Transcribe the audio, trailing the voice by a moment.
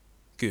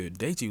Good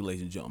day to you,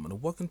 ladies and gentlemen,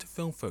 and welcome to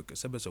Film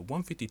Focus, episode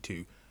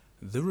 152,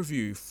 the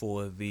review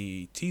for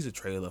the teaser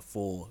trailer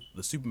for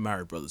the Super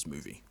Mario Bros.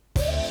 Movie.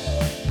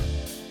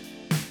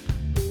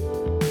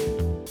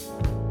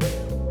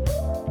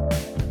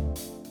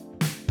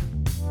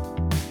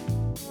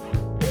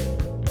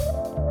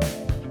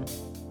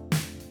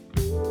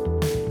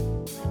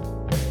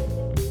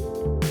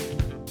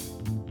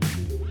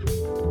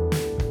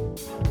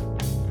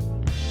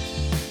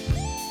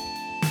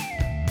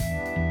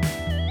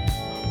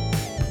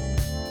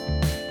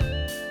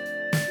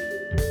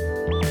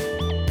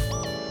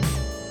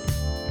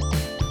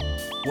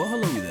 Well,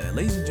 hello there,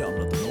 ladies and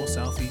gentlemen of the North,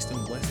 South, East,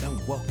 and West,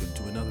 and welcome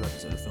to another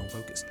episode of Film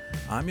Focus.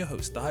 I'm your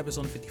host, the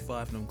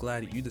Hyperzone55, and I'm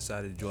glad that you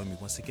decided to join me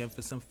once again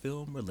for some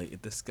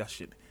film-related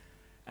discussion.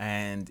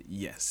 And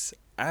yes,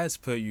 as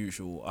per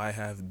usual, I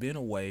have been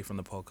away from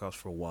the podcast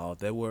for a while.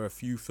 There were a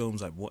few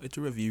films I wanted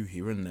to review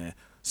here and there,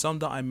 some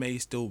that I may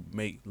still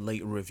make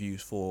later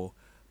reviews for,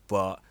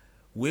 but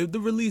with the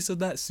release of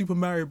that Super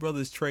Mario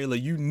Bros. Trailer,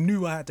 you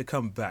knew I had to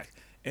come back.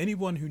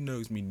 Anyone who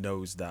knows me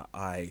knows that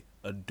I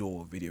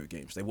adore video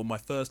games. They were my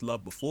first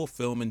love before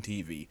film and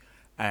TV,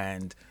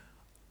 and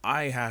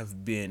I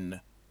have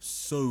been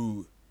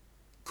so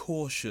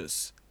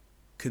cautious,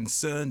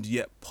 concerned,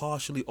 yet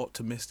partially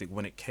optimistic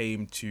when it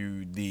came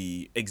to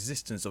the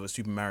existence of a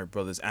Super Mario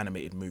Bros.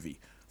 Animated movie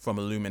from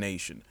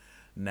Illumination.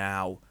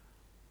 Now,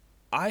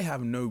 I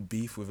have no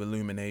beef with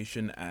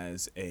Illumination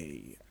as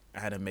a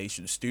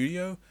animation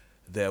studio.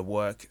 Their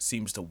work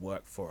seems to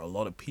work for a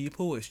lot of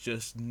people. It's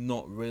just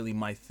not really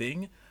my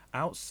thing.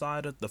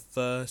 Outside of the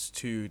first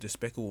two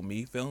Despicable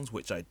Me films,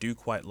 which I do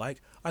quite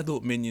like, I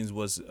thought Minions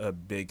was a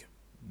big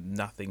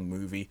nothing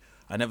movie.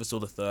 I never saw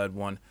the third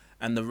one.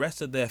 And the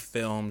rest of their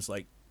films,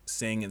 like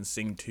Sing and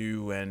Sing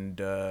 2 and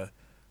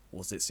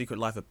was it Secret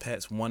Life of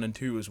Pets 1 and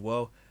 2 as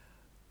well,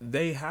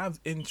 they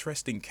have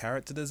interesting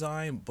character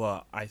design,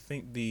 but I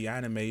think the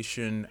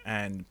animation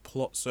and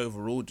plots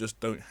overall just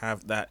don't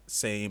have that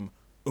same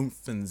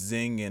oomph and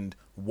zing and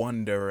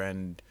wonder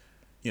and,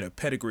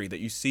 pedigree that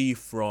you see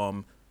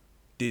from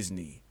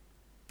Disney,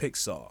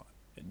 Pixar,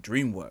 and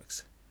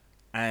DreamWorks,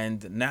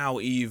 and now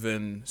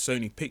even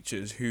Sony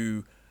Pictures,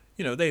 who,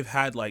 they've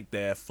had like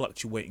their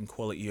fluctuating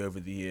quality over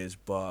the years,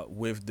 but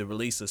with the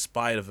release of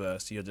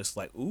Spider-Verse, you're just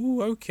like,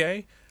 ooh,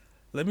 okay,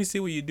 let me see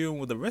what you're doing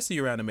with the rest of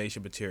your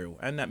animation material,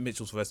 and that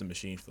Mitchell's vs.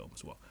 Machine film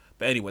as well.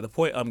 But anyway, the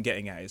point I'm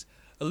getting at is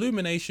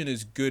Illumination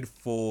is good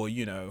for,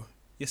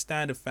 your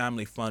standard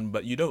family fun,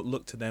 but you don't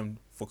look to them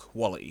for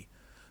quality.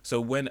 So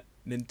when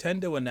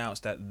Nintendo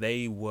announced that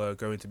they were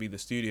going to be the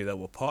studio that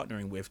we're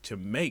partnering with to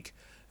make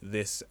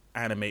this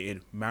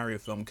animated Mario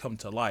film come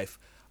to life,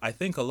 I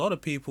think a lot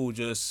of people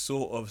just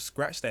sort of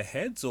scratched their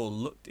heads or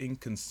looked in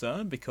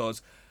concern,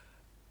 because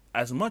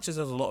as much as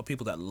there's a lot of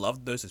people that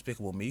loved those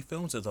Despicable Me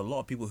films, there's a lot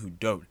of people who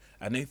don't.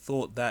 And they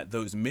thought that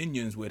those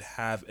Minions would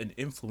have an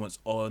influence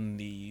on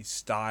the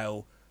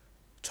style,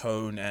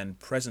 tone, and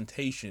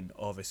presentation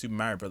of a Super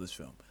Mario Bros.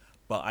 Film.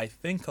 But I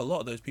think a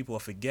lot of those people are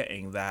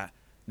forgetting that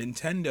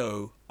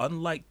Nintendo,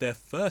 unlike their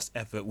first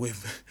effort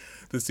with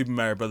the Super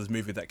Mario Bros.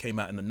 Movie that came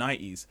out in the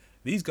 90s,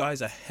 these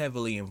guys are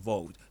heavily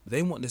involved.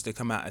 They want this to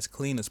come out as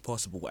clean as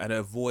possible and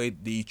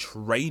avoid the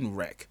train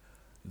wreck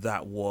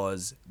that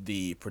was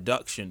the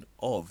production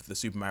of the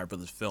Super Mario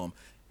Bros. Film.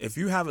 If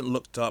you haven't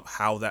looked up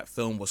how that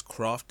film was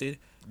crafted,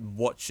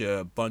 watch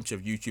a bunch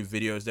of YouTube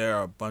videos. There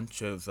are a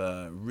bunch of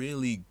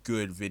really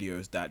good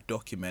videos that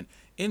document,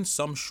 in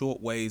some short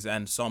ways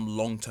and some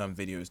long-term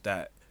videos,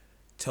 that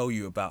tell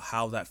you about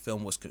how that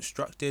film was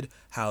constructed,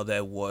 how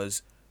there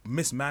was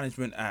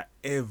mismanagement at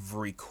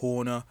every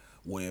corner,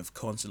 with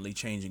constantly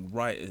changing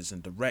writers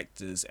and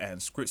directors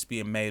and scripts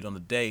being made on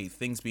the day,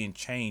 things being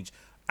changed,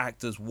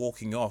 actors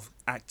walking off,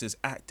 actors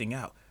acting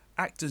out,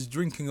 actors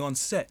drinking on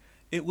set.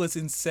 It was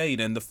insane,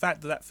 and the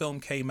fact that that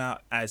film came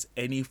out as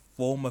any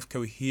form of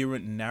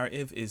coherent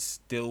narrative is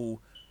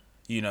still,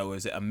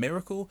 is it a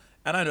miracle?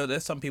 And I know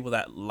there's some people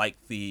that like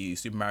the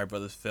Super Mario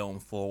Bros. Film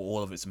for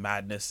all of its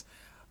madness.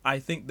 I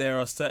think there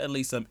are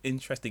certainly some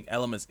interesting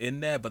elements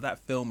in there, but that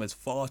film is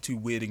far too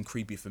weird and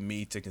creepy for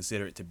me to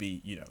consider it to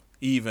be,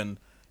 even,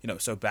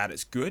 so bad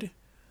it's good.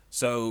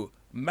 So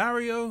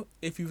Mario,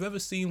 if you've ever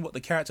seen what the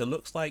character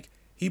looks like,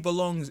 he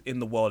belongs in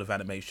the world of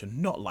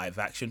animation, not live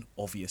action,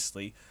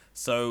 obviously.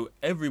 So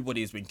everybody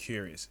has been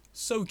curious,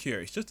 so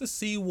curious, just to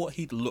see what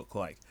he'd look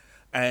like.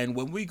 And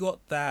when we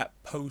got that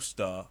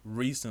poster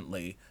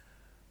recently,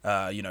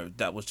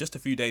 that was just a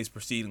few days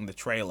preceding the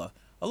trailer,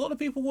 a lot of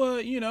people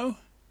were,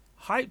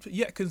 hyped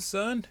yet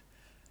concerned.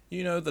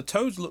 The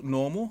toads look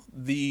normal.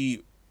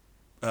 The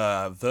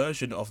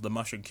version of the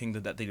Mushroom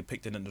Kingdom that they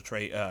depicted in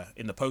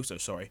the poster,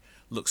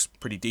 looks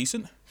pretty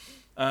decent.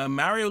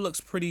 Mario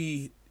looks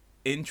pretty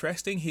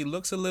interesting. He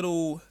looks a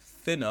little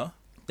thinner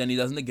than he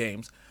does in the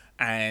games,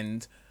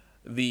 and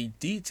the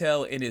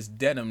detail in his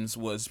denims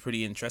was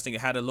pretty interesting.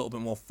 It had a little bit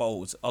more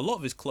folds. A lot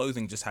of his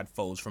clothing just had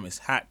folds, from his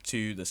hat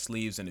to the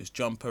sleeves and his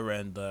jumper,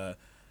 and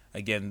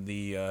again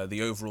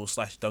the overall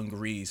 /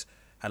 dungarees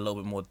had a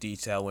little bit more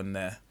detail in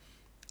there.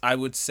 I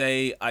would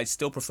say I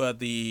still prefer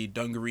the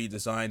dungaree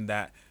design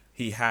that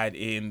he had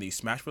in the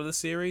Smash Brothers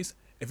series.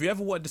 If you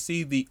ever wanted to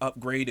see the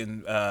upgrade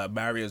in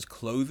Mario's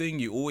clothing,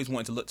 you always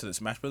wanted to look to the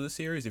Smash Brothers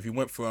series. If you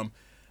went from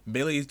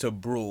Melee to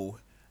Brawl,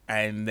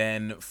 and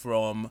then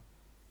from...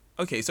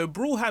 Okay, so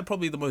Brawl had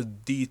probably the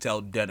most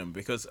detailed denim,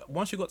 because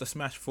once you got to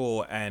Smash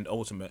 4 and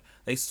Ultimate,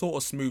 they sort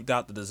of smoothed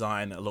out the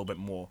design a little bit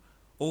more.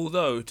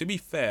 Although, to be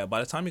fair, by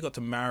the time you got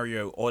to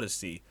Mario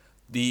Odyssey,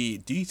 the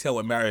detail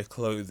in Mario's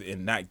clothes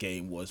in that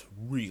game was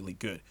really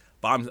good.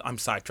 But I'm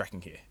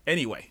sidetracking here.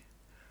 Anyway,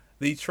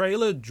 the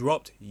trailer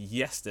dropped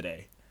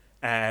yesterday,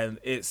 and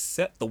it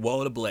set the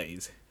world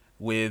ablaze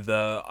with,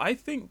 I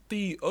think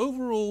the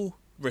overall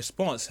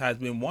response has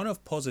been one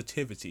of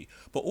positivity,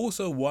 but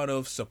also one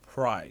of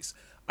surprise.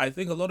 I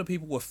think a lot of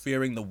people were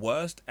fearing the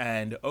worst,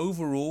 and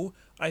overall,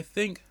 I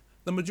think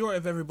the majority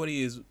of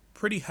everybody is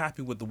pretty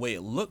happy with the way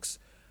it looks,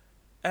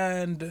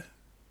 and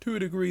to a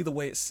degree, the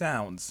way it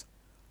sounds.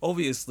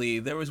 Obviously,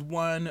 there is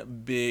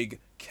one big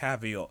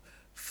caveat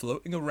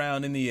floating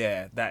around in the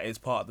air that is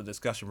part of the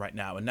discussion right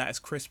now, and that is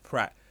Chris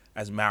Pratt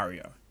as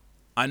Mario.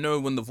 I know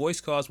when the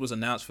voice cast was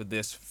announced for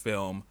this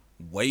film,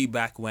 way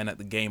back when at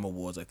the Game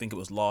Awards, I think it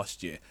was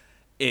last year,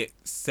 it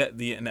set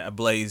the internet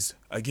ablaze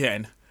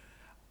again.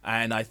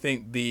 And I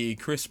think the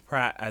Chris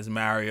Pratt as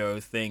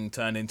Mario thing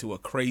turned into a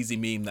crazy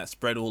meme that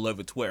spread all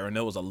over Twitter, and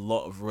there was a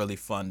lot of really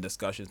fun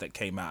discussions that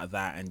came out of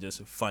that and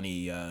just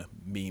funny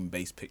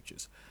meme-based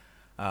pictures.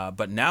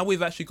 But now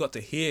we've actually got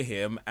to hear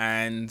him,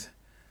 and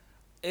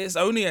it's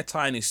only a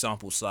tiny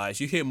sample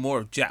size. You hear more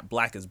of Jack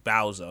Black as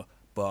Bowser,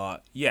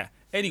 but yeah.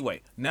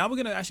 Anyway, now we're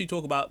going to actually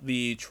talk about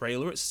the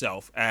trailer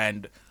itself,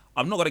 and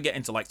I'm not going to get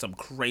into like some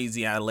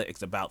crazy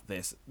analytics about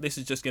this. This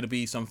is just going to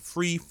be some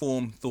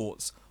free-form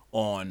thoughts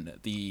on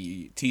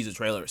the teaser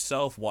trailer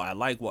itself, what I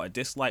like, what I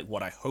dislike,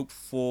 what I hope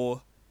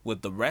for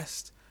with the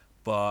rest.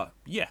 But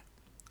yeah,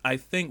 I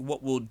think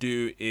what we'll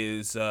do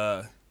is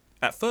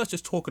at first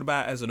just talk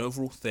about it as an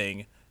overall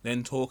thing,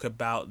 then talk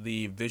about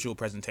the visual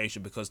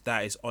presentation because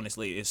that is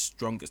honestly its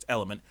strongest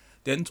element,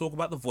 then talk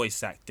about the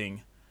voice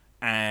acting,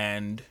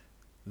 and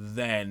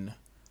then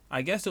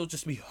I guess it'll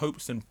just be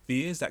hopes and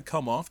fears that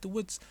come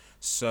afterwards.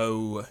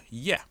 So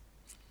yeah,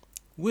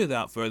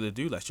 without further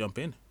ado, let's jump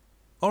in.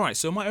 Alright,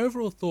 so my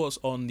overall thoughts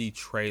on the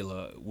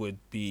trailer would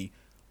be,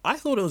 I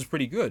thought it was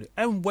pretty good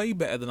and way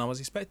better than I was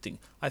expecting.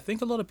 I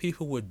think a lot of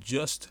people were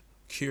just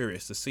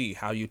curious to see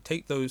how you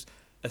take those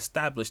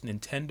established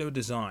Nintendo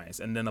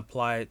designs and then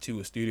apply it to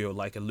a studio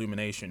like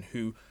Illumination,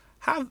 who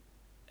have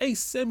a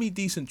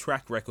semi-decent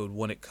track record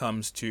when it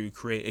comes to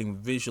creating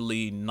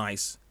visually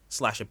nice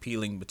 /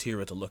 appealing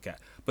material to look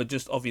at, but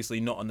just obviously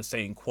not on the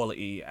same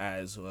quality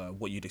as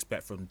what you'd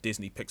expect from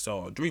Disney, Pixar,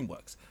 or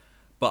DreamWorks.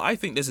 But I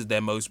think this is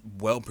their most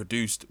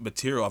well-produced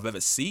material I've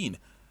ever seen.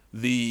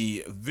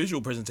 The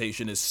visual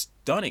presentation is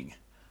stunning.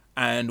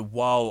 And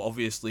while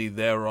obviously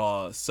there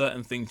are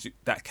certain things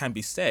that can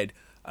be said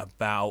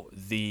about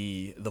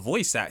the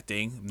voice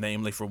acting,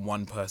 namely from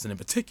one person in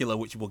particular,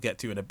 which we'll get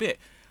to in a bit,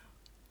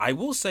 I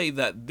will say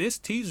that this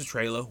teaser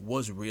trailer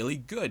was really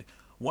good.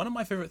 One of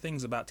my favorite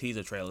things about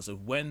teaser trailers is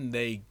when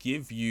they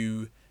give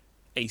you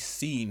a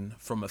scene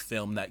from a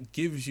film that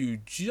gives you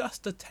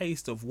just a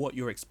taste of what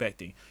you're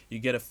expecting. You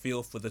get a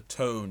feel for the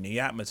tone, the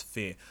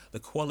atmosphere, the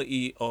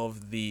quality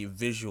of the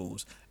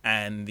visuals,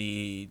 and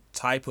the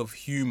type of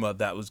humor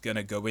that was going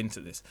to go into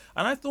this.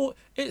 And I thought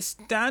it's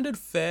standard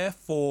fare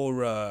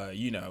for,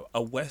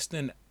 a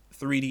Western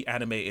 3D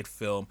animated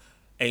film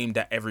aimed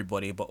at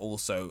everybody, but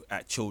also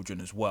at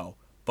children as well.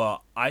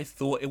 But I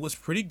thought it was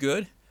pretty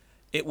good.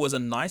 It was a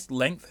nice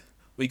length.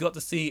 We got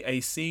to see a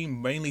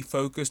scene mainly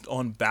focused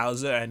on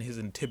Bowser and his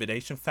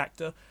intimidation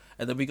factor,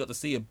 and then we got to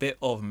see a bit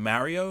of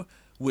Mario,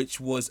 which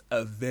was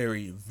a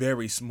very,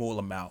 very small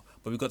amount.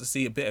 But we got to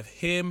see a bit of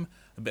him,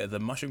 a bit of the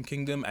Mushroom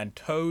Kingdom and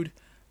Toad,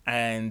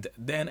 and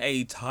then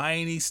a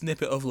tiny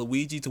snippet of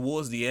Luigi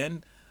towards the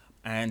end.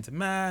 And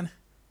man,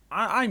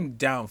 I'm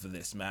down for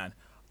this, man.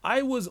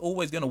 I was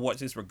always going to watch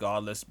this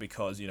regardless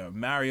because,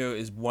 Mario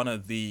is one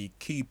of the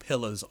key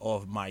pillars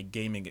of my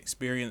gaming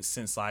experience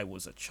since I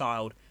was a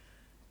child.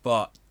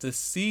 But to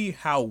see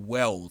how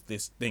well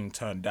this thing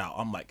turned out,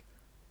 I'm like,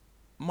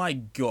 my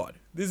God,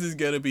 this is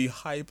going to be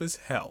hype as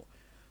hell.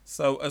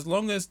 So as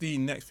long as the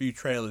next few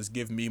trailers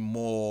give me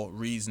more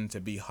reason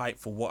to be hyped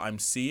for what I'm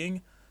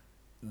seeing,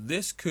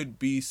 this could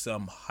be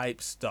some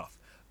hype stuff.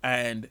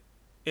 And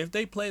if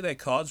they play their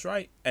cards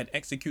right and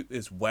execute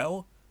this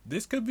well,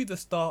 this could be the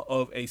start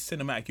of a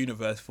cinematic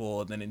universe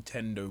for the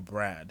Nintendo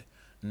brand.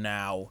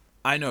 Now,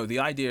 I know the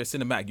idea of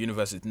cinematic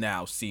universes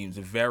now seems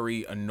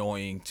very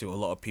annoying to a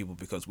lot of people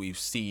because we've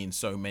seen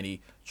so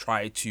many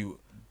try to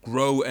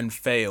grow and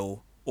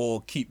fail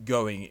or keep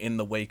going in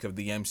the wake of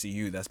the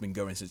MCU that's been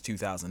going since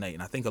 2008.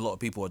 And I think a lot of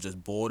people are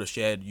just bored of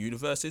shared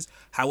universes.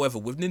 However,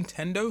 with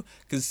Nintendo,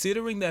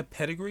 considering their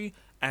pedigree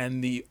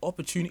and the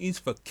opportunities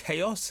for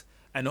chaos,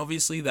 and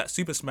obviously that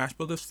Super Smash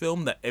Bros.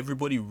 Film that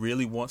everybody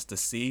really wants to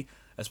see,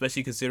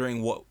 especially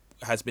considering what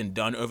has been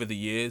done over the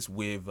years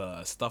with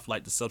stuff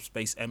like the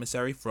Subspace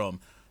Emissary from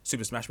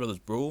Super Smash Bros.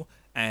 Brawl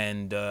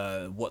and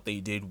what they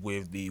did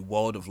with the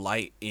World of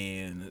Light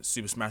in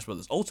Super Smash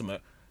Bros.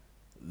 Ultimate,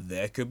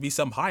 there could be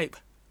some hype.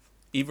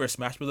 Either a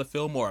Smash Bros.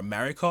 Film or a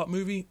Mario Kart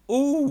movie.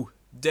 Ooh,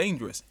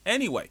 dangerous.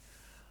 Anyway,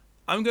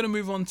 I'm going to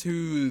move on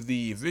to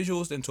the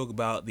visuals, then talk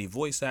about the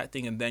voice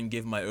acting, and then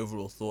give my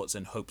overall thoughts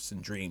and hopes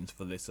and dreams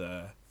for this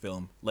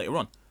film later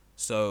on.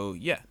 So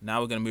yeah,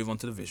 now we're going to move on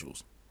to the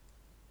visuals.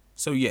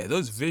 So yeah,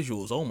 those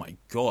visuals, oh my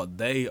god,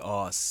 they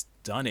are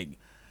stunning.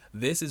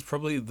 This is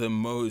probably the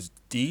most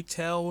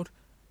detailed,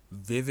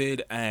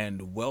 vivid,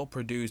 and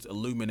well-produced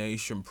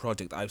Illumination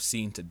project I've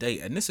seen to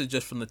date. And this is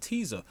just from the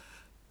teaser.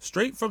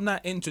 Straight from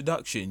that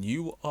introduction,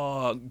 you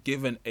are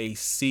given a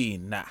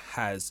scene that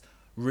has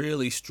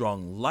really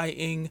strong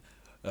lighting,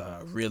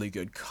 really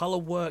good color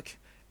work.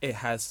 It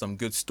has some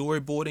good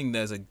storyboarding.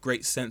 There's a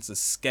great sense of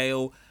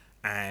scale,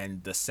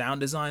 and the sound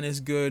design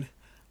is good.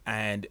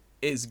 And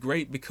it's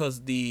great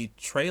because the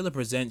trailer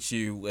presents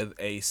you with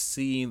a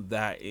scene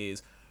that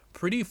is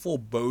pretty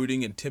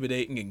foreboding,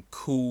 intimidating, and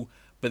cool.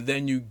 But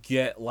then you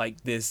get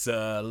like this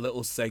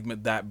little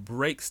segment that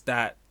breaks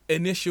that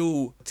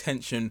initial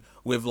tension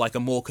with like a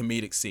more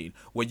comedic scene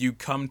where you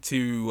come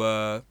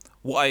to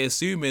what I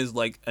assume is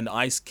like an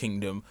ice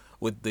kingdom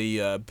with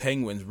the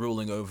penguins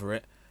ruling over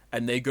it,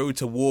 and they go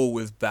to war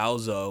with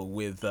Bowser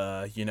with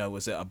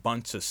was it a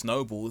bunch of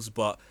snowballs,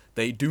 but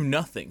they do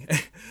nothing.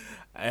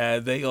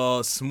 They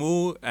are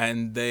small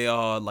and they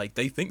are like,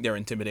 they think they're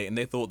intimidating,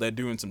 they thought they're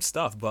doing some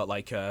stuff, but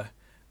like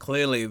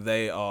clearly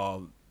they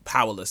are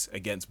powerless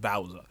against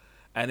Bowser,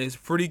 and it's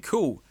pretty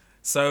cool.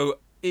 So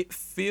it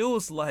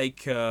feels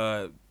like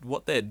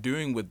what they're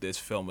doing with this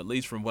film, at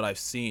least from what I've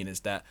seen,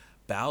 is that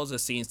Bowser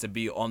seems to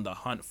be on the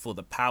hunt for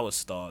the Power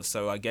Stars.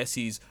 So I guess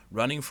he's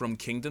running from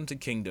kingdom to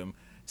kingdom,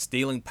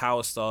 stealing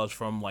Power Stars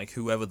from like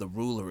whoever the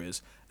ruler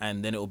is,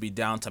 and then it will be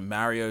down to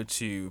Mario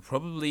to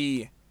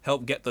probably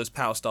help get those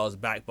Power Stars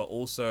back, but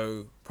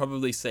also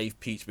probably save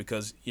Peach,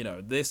 because,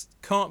 this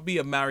can't be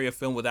a Mario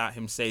film without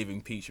him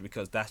saving Peach,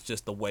 because that's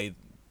just the way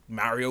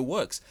Mario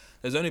works.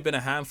 There's only been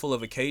a handful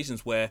of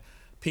occasions where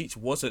Peach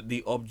wasn't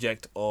the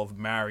object of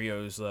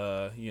Mario's,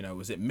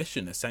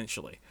 mission,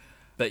 essentially.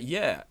 But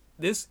yeah,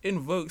 this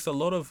invokes a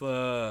lot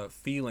of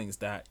feelings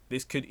that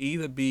this could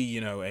either be,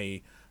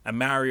 a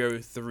Mario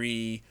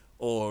 3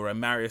 or a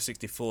Mario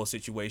 64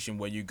 situation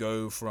where you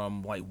go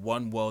from, like,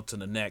 one world to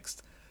the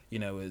next.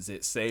 Is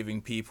it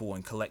saving people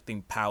and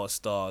collecting Power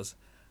Stars?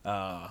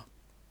 I'm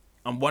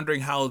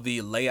wondering how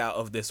the layout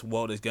of this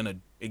world is going to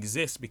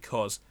exist,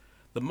 because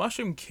the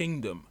Mushroom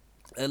Kingdom,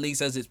 at least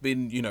as it's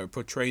been,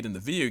 portrayed in the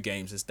video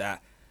games, is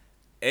that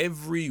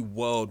every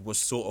world was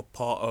sort of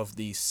part of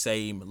the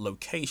same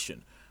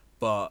location.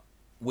 But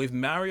with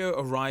Mario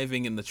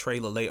arriving in the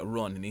trailer later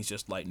on, and he's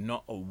just like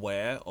not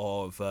aware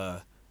of,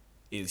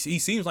 he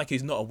seems like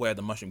he's not aware of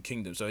the Mushroom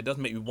Kingdom. So it does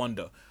make me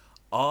wonder,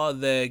 are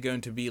there going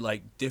to be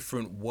like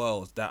different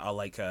worlds that are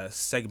like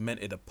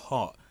segmented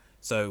apart?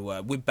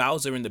 So with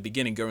Bowser in the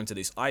beginning going to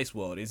this ice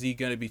world, is he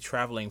going to be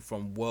traveling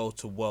from world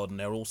to world and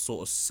they're all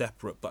sort of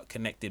separate but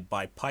connected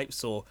by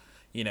pipes, or,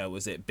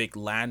 is it big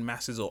land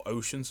masses or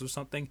oceans or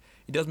something?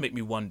 It does make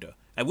me wonder.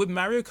 And with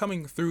Mario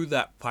coming through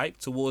that pipe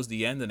towards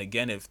the end, and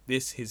again, if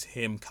this is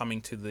him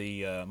coming to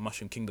the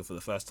Mushroom Kingdom for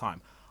the first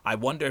time, I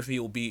wonder if he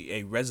will be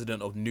a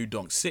resident of New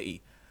Donk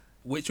City,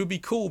 which would be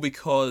cool,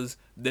 because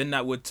then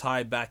that would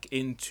tie back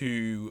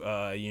into,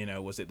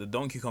 was it the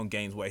Donkey Kong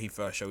games where he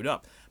first showed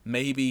up?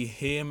 Maybe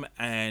him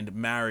and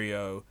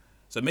Mario,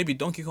 so maybe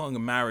Donkey Kong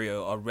and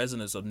Mario are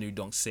residents of New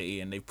Donk City,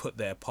 and they put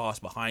their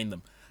past behind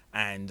them,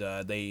 and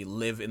they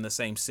live in the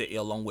same city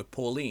along with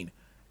Pauline.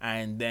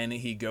 And then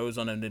he goes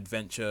on an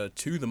adventure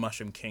to the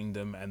Mushroom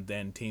Kingdom, and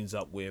then teams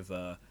up with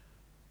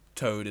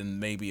Toad and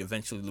maybe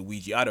eventually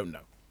Luigi. I don't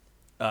know.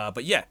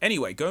 But yeah,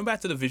 anyway, going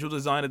back to the visual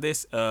design of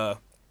this,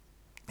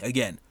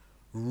 again,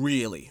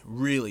 really,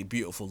 really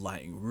beautiful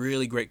lighting,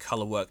 really great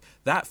color work.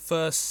 That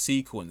first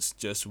sequence,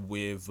 just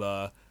with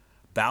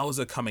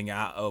Bowser coming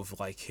out of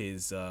like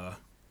his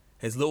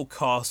little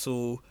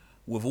castle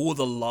with all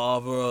the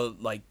lava,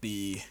 like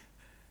the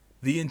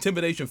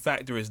intimidation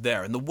factor is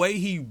there, and the way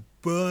he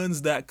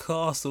burns that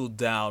castle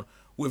down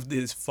with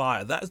this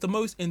fire, that's the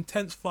most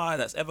intense fire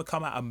that's ever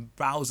come out of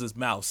Bowser's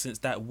mouth since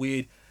that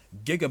weird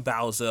Giga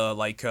Bowser,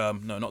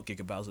 no, not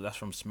Giga Bowser, that's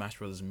from Smash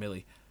Bros.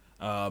 Melee.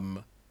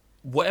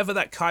 Whatever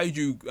that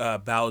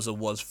Kaiju Bowser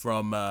was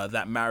from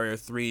that Mario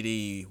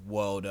 3D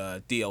World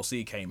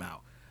DLC came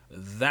out,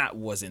 that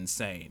was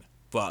insane.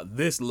 But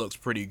this looks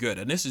pretty good,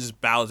 and this is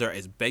just Bowser at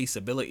his base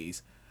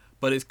abilities.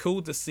 But it's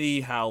cool to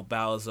see how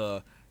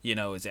Bowser,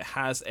 it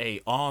has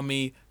a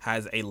army,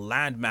 has a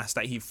landmass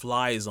that he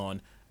flies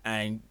on,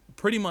 and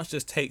pretty much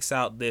just takes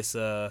out this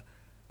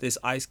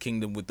Ice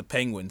Kingdom with the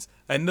penguins.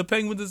 And the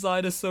penguin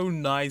design is so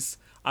nice.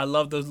 I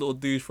love those little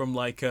dudes from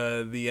like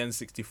the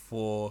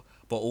N64,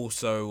 but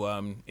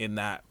also in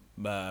that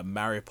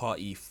Mario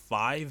Party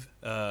 5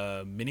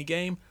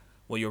 minigame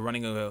where you're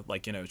running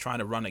trying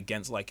to run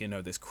against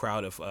this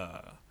crowd of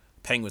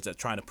penguins that are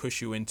trying to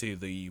push you into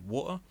the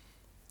water.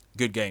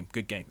 Good game.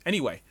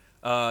 Anyway,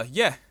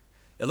 yeah,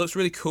 it looks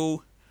really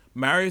cool.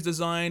 Mario's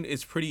design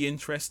is pretty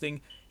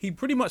interesting. He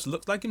pretty much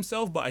looks like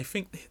himself, but I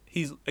think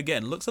he's,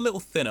 again, looks a little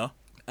thinner,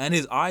 and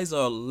his eyes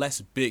are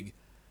less big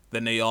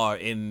than they are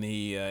in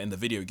the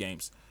video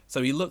games.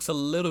 So he looks a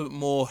little bit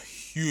more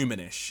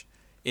humanish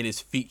in his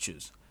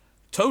features.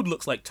 Toad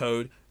looks like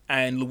Toad,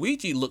 and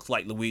Luigi looks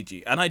like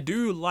Luigi. And I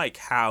do like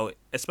how,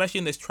 especially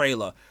in this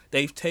trailer,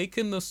 they've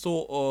taken the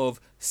sort of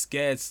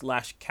scared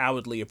 /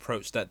 cowardly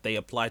approach that they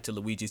applied to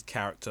Luigi's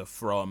character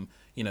from,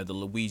 the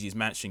Luigi's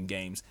Mansion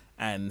games,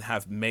 and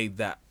have made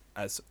that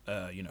as,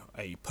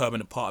 a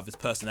permanent part of his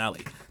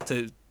personality.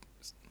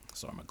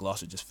 Sorry, my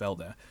glasses just fell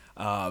there.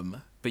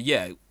 But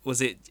yeah,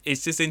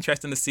 it's just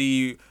interesting to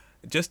see,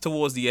 just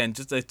towards the end,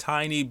 just a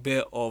tiny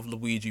bit of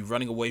Luigi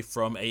running away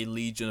from a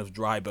legion of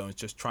dry bones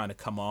just trying to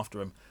come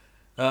after him.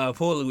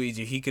 Poor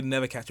Luigi, he could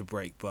never catch a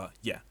break, but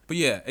yeah.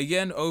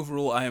 Again,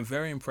 overall, I am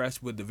very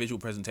impressed with the visual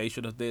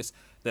presentation of this.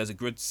 There's a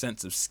good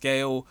sense of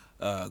scale,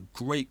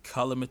 great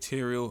color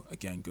material,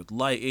 again, good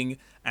lighting,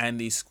 and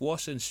the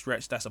squash and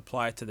stretch that's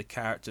applied to the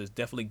characters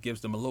definitely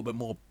gives them a little bit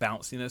more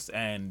bounciness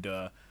and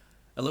a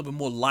little bit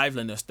more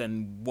liveliness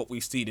than what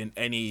we've seen in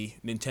any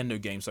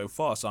Nintendo game so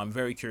far. So I'm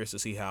very curious to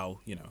see how,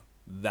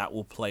 that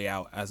will play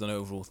out as an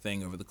overall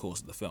thing over the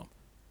course of the film.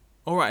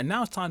 Alright, and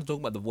now it's time to talk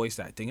about the voice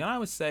acting, and I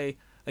would say,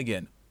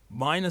 again,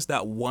 minus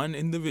that one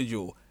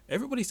individual,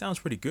 everybody sounds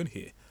pretty good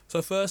here.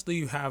 So firstly,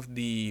 you have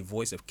the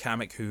voice of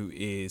Kamek, who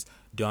is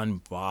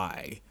done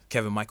by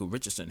Kevin Michael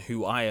Richardson,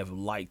 who I have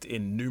liked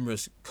in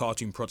numerous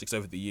cartoon projects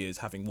over the years,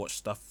 having watched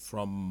stuff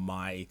from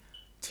my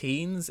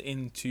teens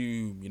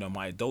into,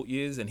 my adult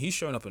years, and he's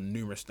shown up in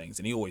numerous things,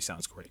 and he always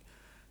sounds great.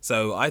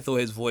 So I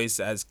thought his voice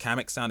as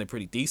Kamek sounded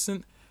pretty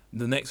decent.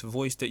 The next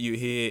voice that you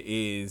hear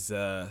is,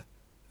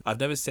 I've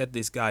never said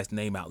this guy's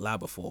name out loud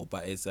before,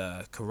 but it's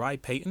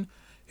Karai Payton,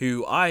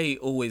 who I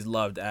always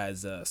loved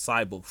as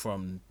Cyborg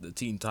from the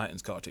Teen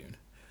Titans cartoon.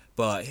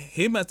 But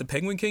him as the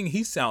Penguin King,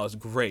 he sounds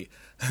great.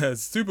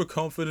 Super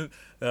confident,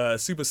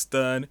 super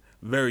stern,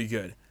 very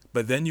good.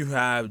 But then you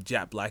have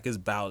Jack Black as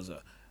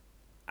Bowser.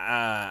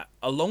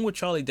 Along with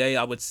Charlie Day,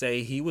 I would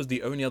say he was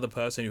the only other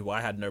person who I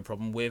had no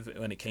problem with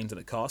when it came to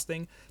the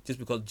casting, just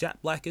because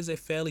Jack Black is a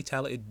fairly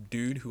talented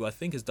dude who I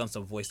think has done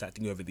some voice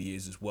acting over the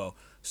years as well.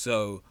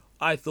 So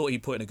I thought he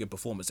put in a good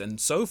performance,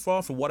 and so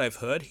far from what I've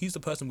heard, he's the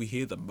person we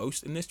hear the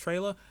most in this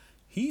trailer.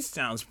 He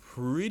sounds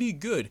pretty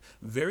good,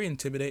 very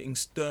intimidating,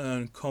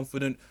 stern,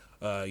 confident.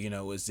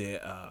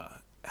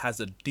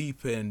 Has a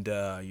deep and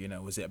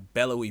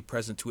bellowy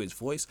presence to his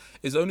voice.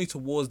 It's only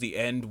towards the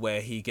end where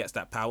he gets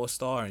that power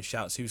star and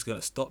shouts, "Who's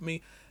gonna stop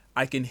me?"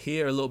 I can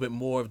hear a little bit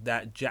more of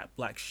that Jack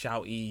Black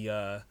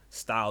shouty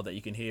style that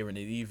you can hear in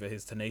either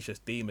his Tenacious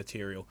D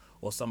material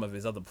or some of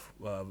his other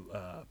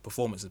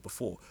performances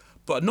before.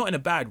 But not in a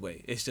bad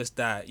way. It's just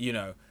that,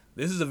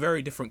 this is a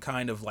very different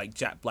kind of like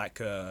Jack Black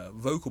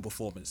vocal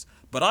performance.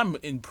 But I'm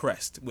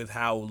impressed with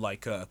how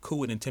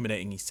cool and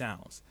intimidating he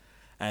sounds.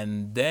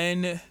 And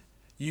then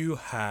you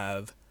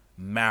have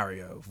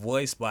Mario,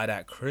 voiced by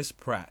that Chris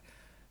Pratt.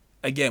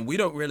 Again, we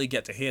don't really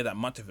get to hear that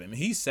much of him.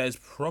 He says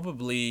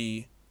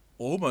probably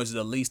almost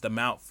the least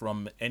amount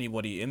from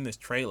anybody in this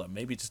trailer,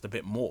 maybe just a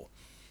bit more.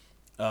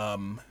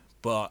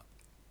 But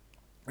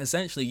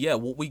essentially, yeah,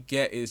 what we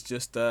get is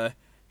just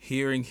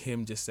hearing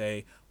him just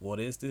say, "What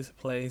is this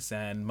place?"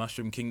 and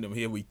 "Mushroom Kingdom,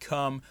 here we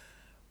come."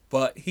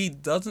 But he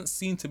doesn't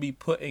seem to be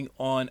putting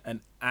on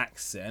an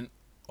accent.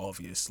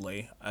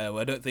 Obviously,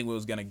 I don't think we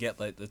was gonna get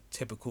the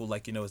typical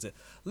is it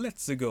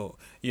 "Let's go,"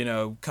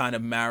 kind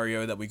of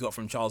Mario that we got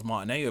from Charles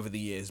Martinet over the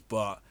years.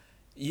 But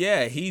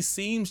yeah, he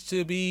seems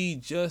to be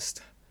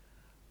just,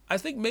 I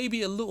think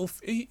maybe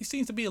he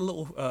seems to be a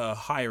little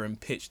higher in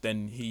pitch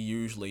than he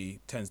usually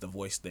tends to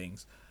voice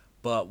things.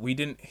 But we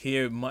didn't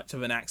hear much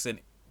of an accent.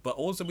 But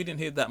also we didn't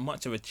hear that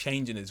much of a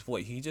change in his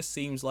voice. He just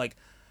seems like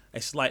a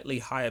slightly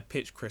higher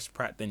pitched Chris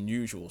Pratt than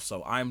usual.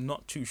 So I'm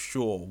not too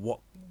sure what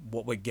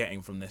we're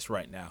getting from this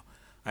right now.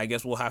 I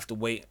guess we'll have to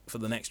wait for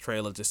the next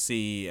trailer to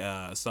see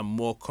some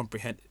more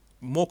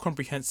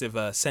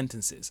comprehensive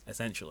sentences,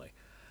 essentially.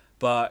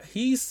 But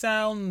he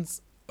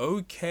sounds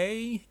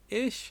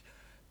okay-ish.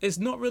 It's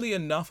not really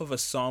enough of a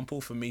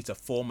sample for me to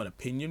form an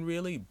opinion,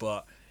 really.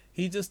 But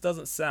he just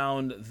doesn't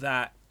sound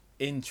that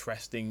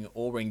interesting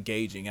or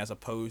engaging as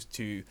opposed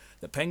to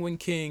the Penguin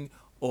King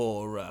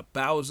or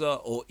Bowser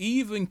or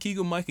even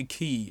Keegan-Michael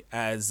Key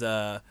as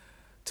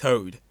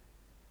Toad.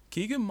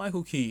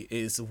 Keegan-Michael Key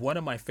is one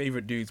of my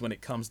favorite dudes when it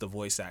comes to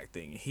voice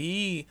acting.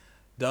 He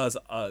does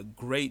a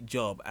great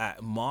job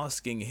at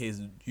masking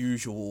his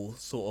usual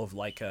sort of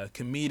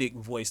comedic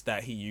voice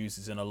that he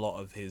uses in a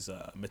lot of his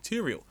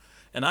material.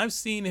 And I've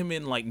seen him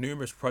in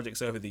numerous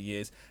projects over the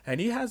years, and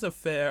he has a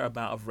fair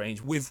amount of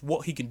range with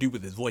what he can do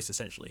with his voice,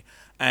 essentially.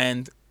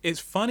 And it's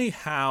funny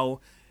how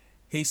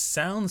he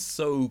sounds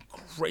so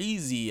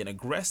crazy and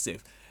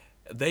aggressive.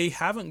 They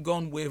haven't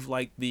gone with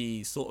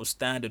the sort of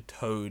standard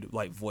Toad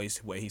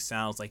voice where he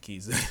sounds like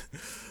he's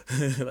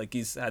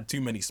he's had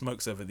too many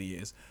smokes over the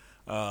years.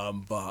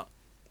 But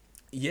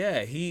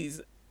yeah, he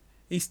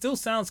still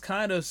sounds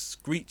kind of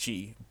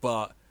screechy,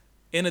 but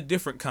in a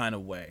different kind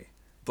of way.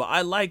 But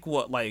I like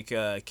what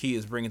Key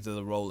is bringing to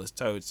the role as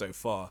Toad so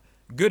far.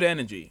 Good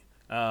energy.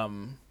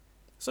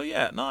 So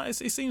yeah, no, it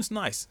seems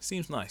nice.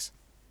 Seems nice.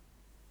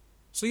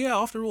 So yeah,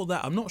 after all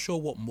that, I'm not sure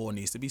what more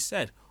needs to be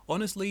said.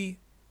 Honestly,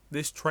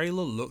 this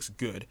trailer looks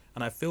good,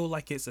 and I feel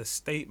like it's a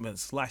statement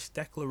slash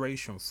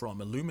declaration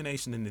from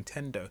Illumination and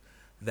Nintendo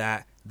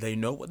that they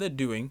know what they're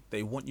doing,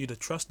 they want you to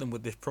trust them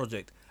with this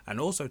project, and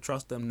also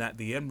trust them that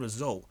the end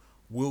result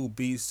will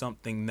be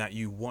something that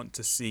you want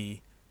to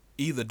see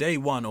either day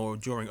one or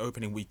during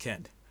opening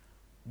weekend.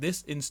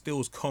 This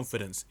instills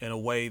confidence in a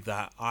way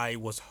that I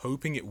was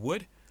hoping it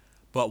would,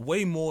 but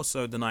way more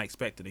so than I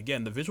expected.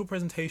 Again, the visual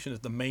presentation is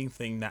the main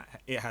thing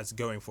that it has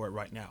going for it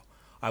right now.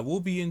 I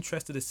will be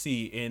interested to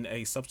see in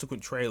a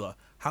subsequent trailer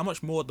how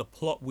much more of the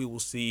plot we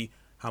will see,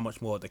 how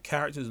much more of the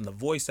characters and the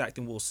voice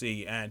acting we'll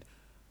see, and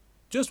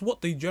just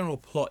what the general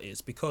plot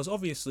is, because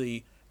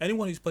obviously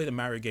anyone who's played a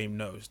Mario game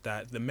knows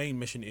that the main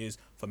mission is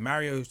for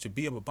Mario to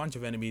beat up a bunch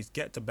of enemies,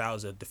 get to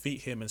Bowser,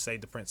 defeat him, and save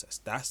the princess.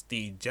 That's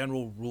the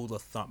general rule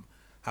of thumb.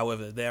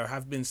 However, there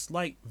have been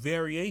slight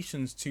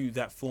variations to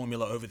that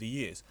formula over the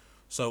years,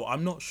 so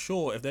I'm not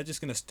sure if they're just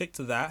going to stick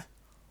to that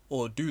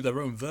or do their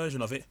own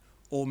version of it,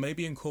 or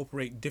maybe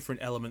incorporate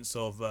different elements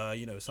of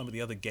some of the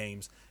other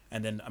games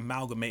and then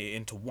amalgamate it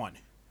into one.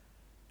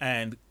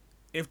 And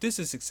if this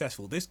is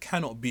successful, this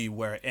cannot be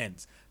where it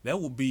ends. There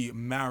will be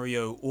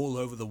Mario all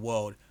over the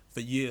world for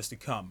years to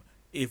come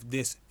if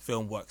this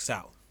film works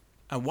out.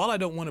 And while I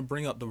don't want to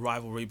bring up the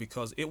rivalry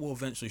because it will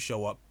eventually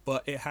show up,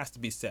 but it has to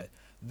be said,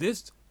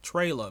 this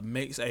trailer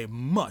makes a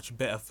much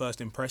better first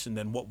impression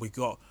than what we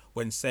got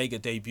when Sega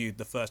debuted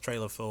the first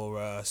trailer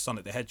for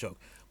Sonic the Hedgehog,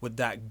 with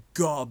that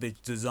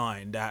garbage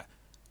design that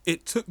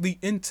it took the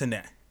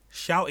internet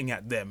shouting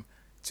at them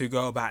to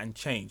go about and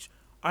change.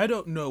 I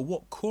don't know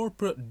what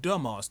corporate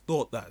dumbass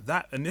thought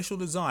that initial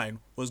design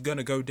was going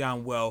to go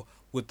down well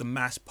with the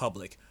mass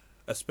public,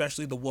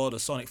 especially the world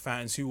of Sonic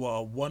fans, who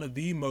are one of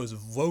the most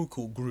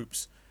vocal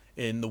groups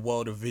in the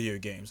world of video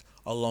games,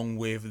 along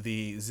with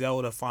the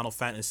Zelda, Final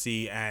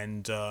Fantasy,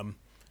 and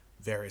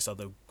various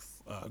other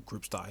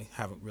groups that I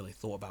haven't really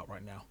thought about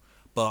right now.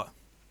 But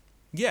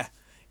yeah,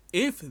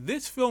 if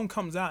this film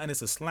comes out and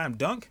it's a slam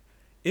dunk,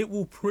 it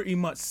will pretty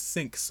much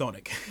sink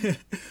Sonic.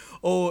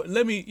 Or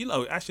let me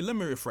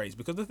rephrase,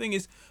 because the thing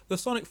is, the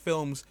Sonic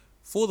films,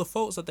 for the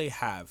faults that they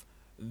have,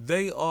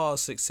 they are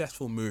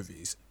successful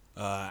movies.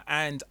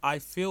 And I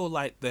feel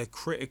like the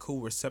critical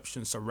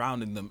reception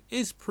surrounding them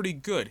is pretty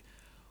good.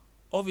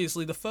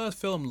 Obviously, the first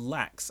film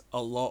lacks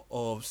a lot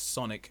of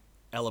Sonic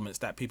elements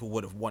that people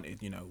would have wanted.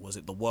 Was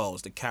it the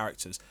worlds, the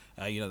characters,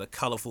 the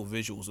colorful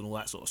visuals and all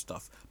that sort of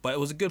stuff. But it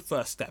was a good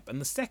first step.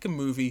 And the second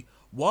movie,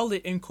 while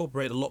it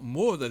incorporated a lot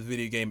more of those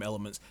video game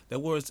elements, there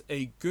was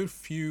a good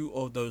few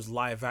of those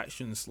live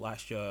action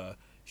slash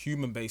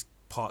human based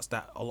parts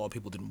that a lot of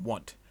people didn't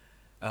want.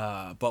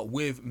 But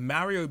with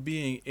Mario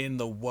being in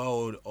the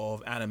world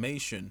of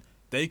animation,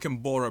 they can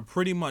borrow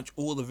pretty much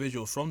all the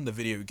visuals from the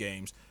video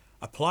games,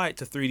 apply it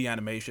to 3D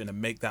animation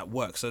and make that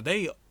work. So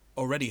they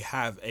already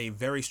have a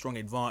very strong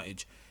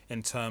advantage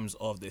in terms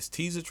of this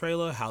teaser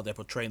trailer, how they're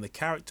portraying the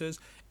characters.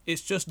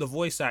 It's just the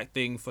voice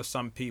acting for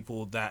some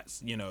people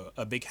that's,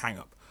 a big hang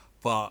up.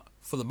 But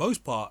for the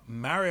most part,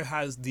 Mario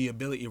has the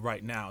ability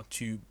right now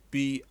to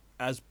be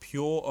as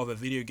pure of a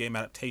video game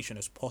adaptation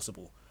as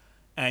possible,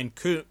 and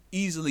could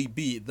easily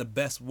be the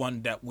best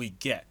one that we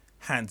get,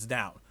 hands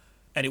down.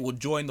 And it will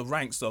join the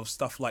ranks of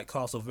stuff like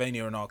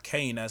Castlevania and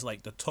Arcane as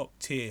like the top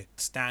tier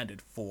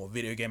standard for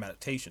video game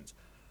adaptations.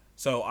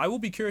 So I will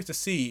be curious to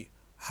see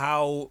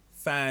how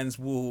fans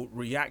will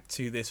react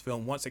to this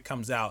film once it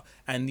comes out,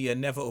 and the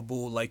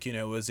inevitable,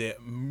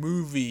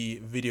 movie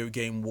video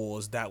game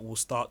wars that will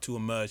start to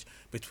emerge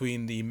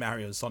between the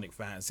Mario and Sonic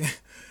fans.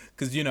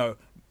 Because,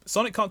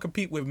 Sonic can't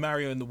compete with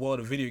Mario in the world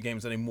of video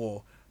games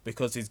anymore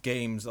because his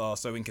games are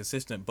so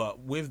inconsistent. But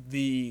with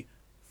the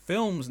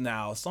films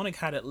now, Sonic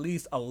had at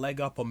least a leg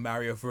up on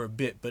Mario for a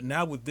bit. But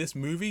now with this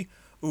movie,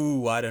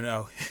 I don't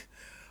know.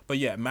 But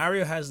yeah,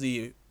 Mario has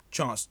the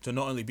chance to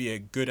not only be a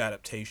good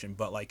adaptation,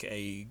 but like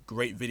a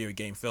great video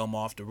game film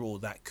after all,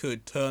 that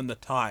could turn the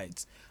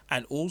tides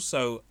and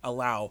also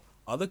allow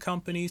other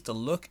companies to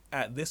look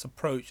at this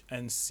approach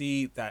and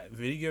see that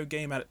video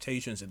game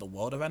adaptations in the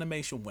world of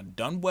animation, when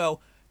done well,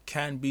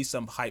 can be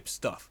some hype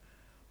stuff.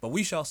 But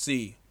we shall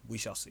see.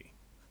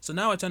 So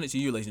now I turn it to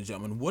you, ladies and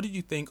gentlemen. What did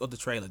you think of the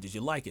trailer? Did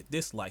you like it?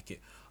 Dislike it?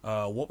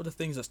 What were the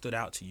things that stood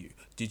out to you?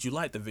 Did you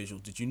like the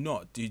visuals? Did you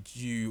not?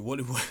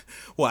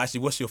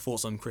 What's your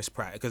thoughts on Chris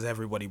Pratt? Because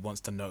everybody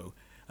wants to know.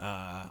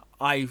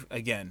 I,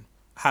 again,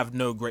 have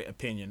no great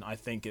opinion. I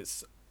think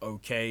it's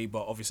okay,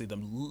 but obviously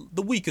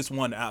the weakest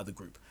one out of the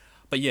group.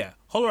 But yeah,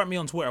 holler at me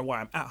on Twitter where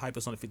I'm at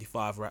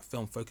Hypersonic55 or at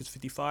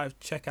FilmFocus55.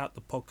 Check out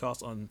the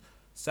podcast on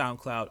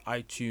SoundCloud,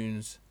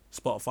 iTunes,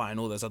 Spotify, and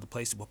all those other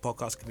places where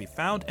podcasts can be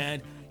found.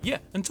 And yeah,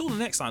 until the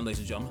next time, ladies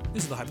and gentlemen,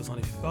 this is the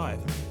Hypersonic 55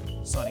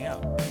 signing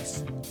out.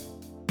 Peace.